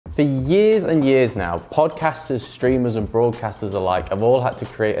For years and years now, podcasters, streamers and broadcasters alike have all had to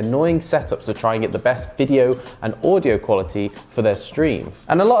create annoying setups to try and get the best video and audio quality for their stream.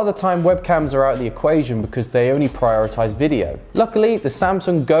 And a lot of the time webcams are out of the equation because they only prioritize video. Luckily, the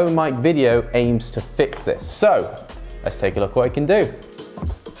Samson Go Mic video aims to fix this. So let's take a look what it can do.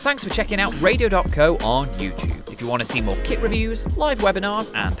 Thanks for checking out Radio.co on YouTube. If you want to see more kit reviews, live webinars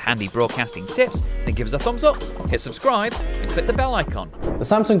and handy broadcasting tips, then give us a thumbs up, hit subscribe and click the bell icon. The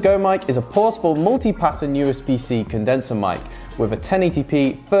Samson Go Mic is a portable multi-pattern USB-C condenser mic with a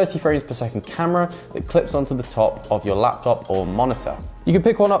 1080p 30 frames per second camera that clips onto the top of your laptop or monitor. You can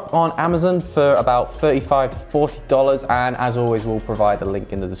pick one up on Amazon for about $35 to $40, and as always we'll provide a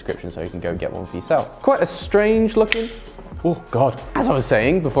link in the description so you can go get one for yourself. Quite a strange looking, oh God, as I was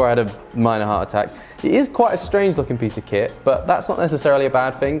saying before I had a minor heart attack, it is quite a strange looking piece of kit, but that's not necessarily a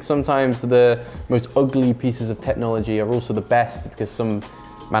bad thing. Sometimes the most ugly pieces of technology are also the best because some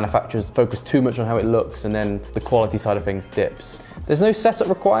manufacturers focus too much on how it looks and then the quality side of things dips. There's no setup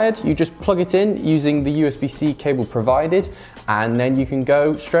required, you just plug it in using the USB-C cable provided and then you can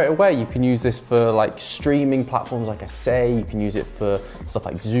go straight away. You can use this for like streaming platforms like I say, you can use it for stuff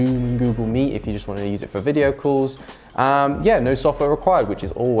like Zoom and Google Meet if you just want to use it for video calls. Yeah, no software required, which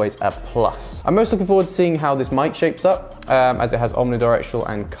is always a plus. I'm most looking forward to seeing how this mic shapes up as it has omnidirectional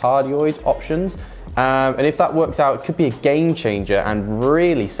and cardioid options. And if that works out, it could be a game changer and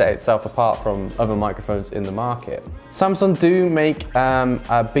really set itself apart from other microphones in the market. Samsung do make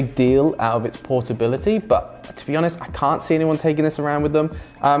a big deal out of its portability, but to be honest, I can't see anyone taking this around with them.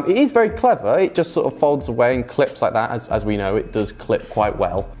 It is very clever, it just sort of folds away and clips like that, as we know, it does clip quite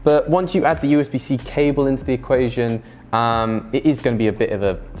well. But once you add the USB-C cable into the equation, it is going to be a bit of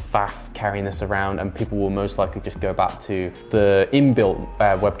a faff carrying this around and people will most likely just go back to the inbuilt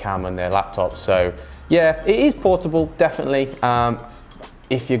webcam on their laptops. So yeah, it is portable, definitely.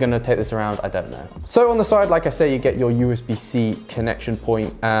 If you're going to take this around, I don't know. So on the side, like I say, you get your USB-C connection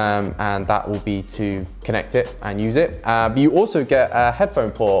point and that will be to connect it and use it. But you also get a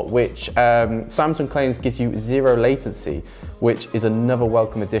headphone port, which Samsung claims gives you zero latency, which is another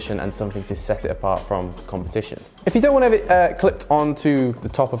welcome addition and something to set it apart from competition. If you don't want to have it clipped onto the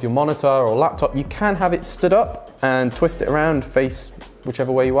top of your monitor or laptop, you can have it stood up and twist it around, face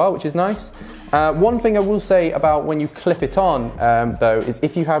whichever way you are, which is nice. One thing I will say about when you clip it on, though, is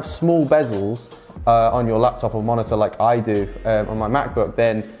if you have small bezels on your laptop or monitor like I do on my MacBook,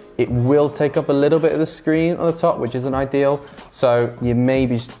 then it will take up a little bit of the screen on the top, which isn't ideal. So you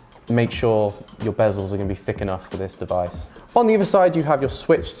maybe just make sure your bezels are going to be thick enough for this device. On the other side, you have your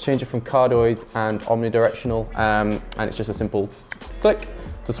switch to change it from cardioid and omnidirectional, and it's just a simple click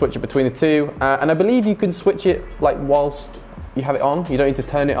to switch it between the two. And I believe you can switch it like whilst you have it on. You don't need to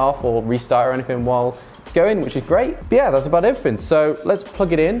turn it off or restart or anything while it's going, which is great. But yeah, that's about everything. So let's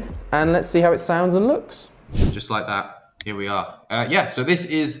plug it in and let's see how it sounds and looks. Just like that, here we are. Yeah, so this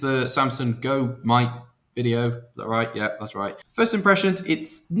is the Samson Go Mic video. Is that right? Yeah, that's right. First impressions,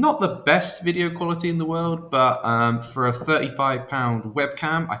 it's not the best video quality in the world, but for a £35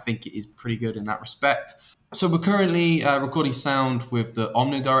 webcam, I think it is pretty good in that respect. So we're currently recording sound with the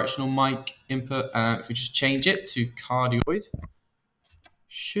omnidirectional mic input. If we just change it to cardioid,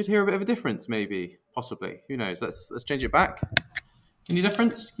 should hear a bit of a difference, maybe, possibly. Who knows? Let's change it back. Any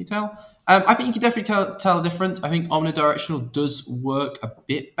difference? Can you tell? I think you can definitely tell a difference. I think omnidirectional does work a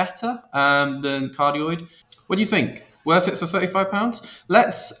bit better than cardioid. What do you think? Worth it for £35?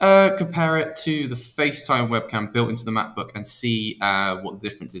 Let's compare it to the FaceTime webcam built into the MacBook and see what the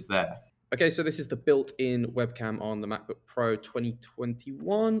difference is there. Okay, so this is the built-in webcam on the MacBook Pro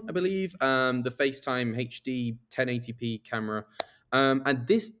 2021, I believe. The FaceTime HD 1080p camera. And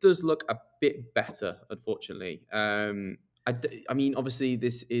this does look a bit better, unfortunately. I mean, obviously,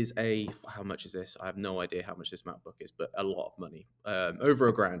 this is a... How much is this? I have no idea how much this MacBook is, but a lot of money.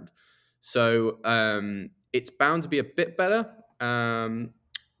 Over $1,000. So it's bound to be a bit better.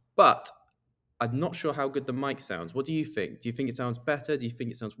 But I'm not sure how good the mic sounds. What do you think? Do you think it sounds better? Do you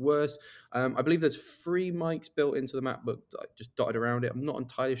think it sounds worse? I believe there's 3 mics built into the MacBook, just dotted around it. I'm not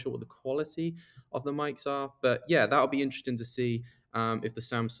entirely sure what the quality of the mics are, but yeah, that'll be interesting to see if the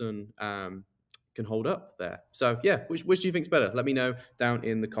Samsung can hold up there. So yeah, which do you think's better? Let me know down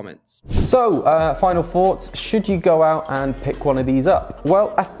in the comments. So final thoughts, should you go out and pick one of these up?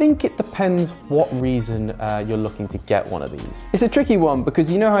 Well, I think it depends what reason you're looking to get one of these. It's a tricky one because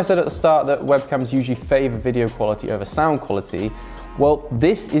you know how I said at the start that webcams usually favor video quality over sound quality. Well,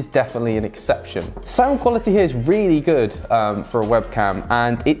 this is definitely an exception. Sound quality here is really good for a webcam,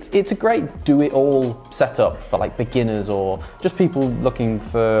 and it's a great do-it-all setup for like beginners or just people looking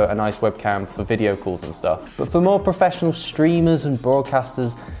for a nice webcam for video calls and stuff. But for more professional streamers and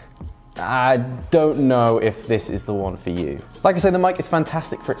broadcasters, I don't know if this is the one for you. Like I say, the mic is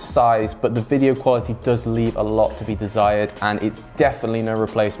fantastic for its size, but the video quality does leave a lot to be desired, and it's definitely no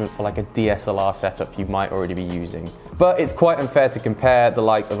replacement for like a DSLR setup you might already be using. But it's quite unfair to compare the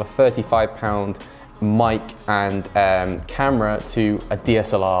likes of a £35 mic and camera to a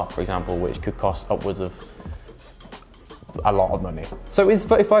DSLR, for example, which could cost upwards of a lot of money. So is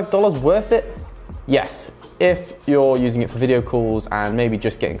 $35 worth it? Yes. If you're using it for video calls and maybe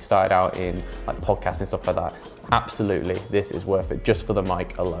just getting started out in like podcasts and stuff like that, absolutely, this is worth it just for the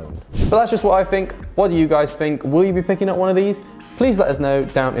mic alone. But that's just what I think. What do you guys think? Will you be picking up one of these? Please let us know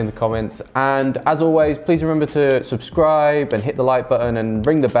down in the comments. And as always, please remember to subscribe and hit the like button and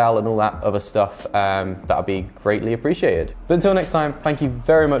ring the bell and all that other stuff. That would be greatly appreciated. But until next time, thank you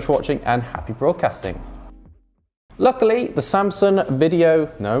very much for watching and happy broadcasting. Luckily, the Samson Video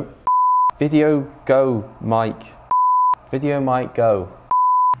Go Mic. Video Mic Go.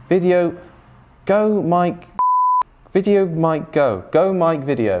 Video Go Mic. Video Mic Go. Go Mic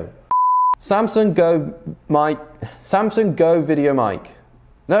Video. Samson Go Mic. Samson Go Video Mic.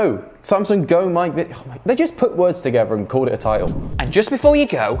 No, Samson Go Mic Video. Oh, they just put words together and called it a title. And just before you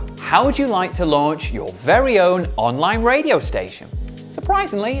go, how would you like to launch your very own online radio station?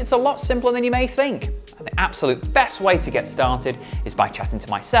 Surprisingly, it's a lot simpler than you may think. And the absolute best way to get started is by chatting to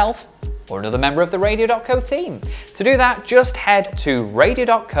myself or another member of the Radio.co team. To do that, just head to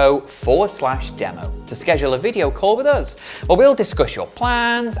Radio.co/demo to schedule a video call with us, where we'll discuss your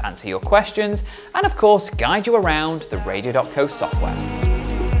plans, answer your questions, and of course, guide you around the Radio.co software.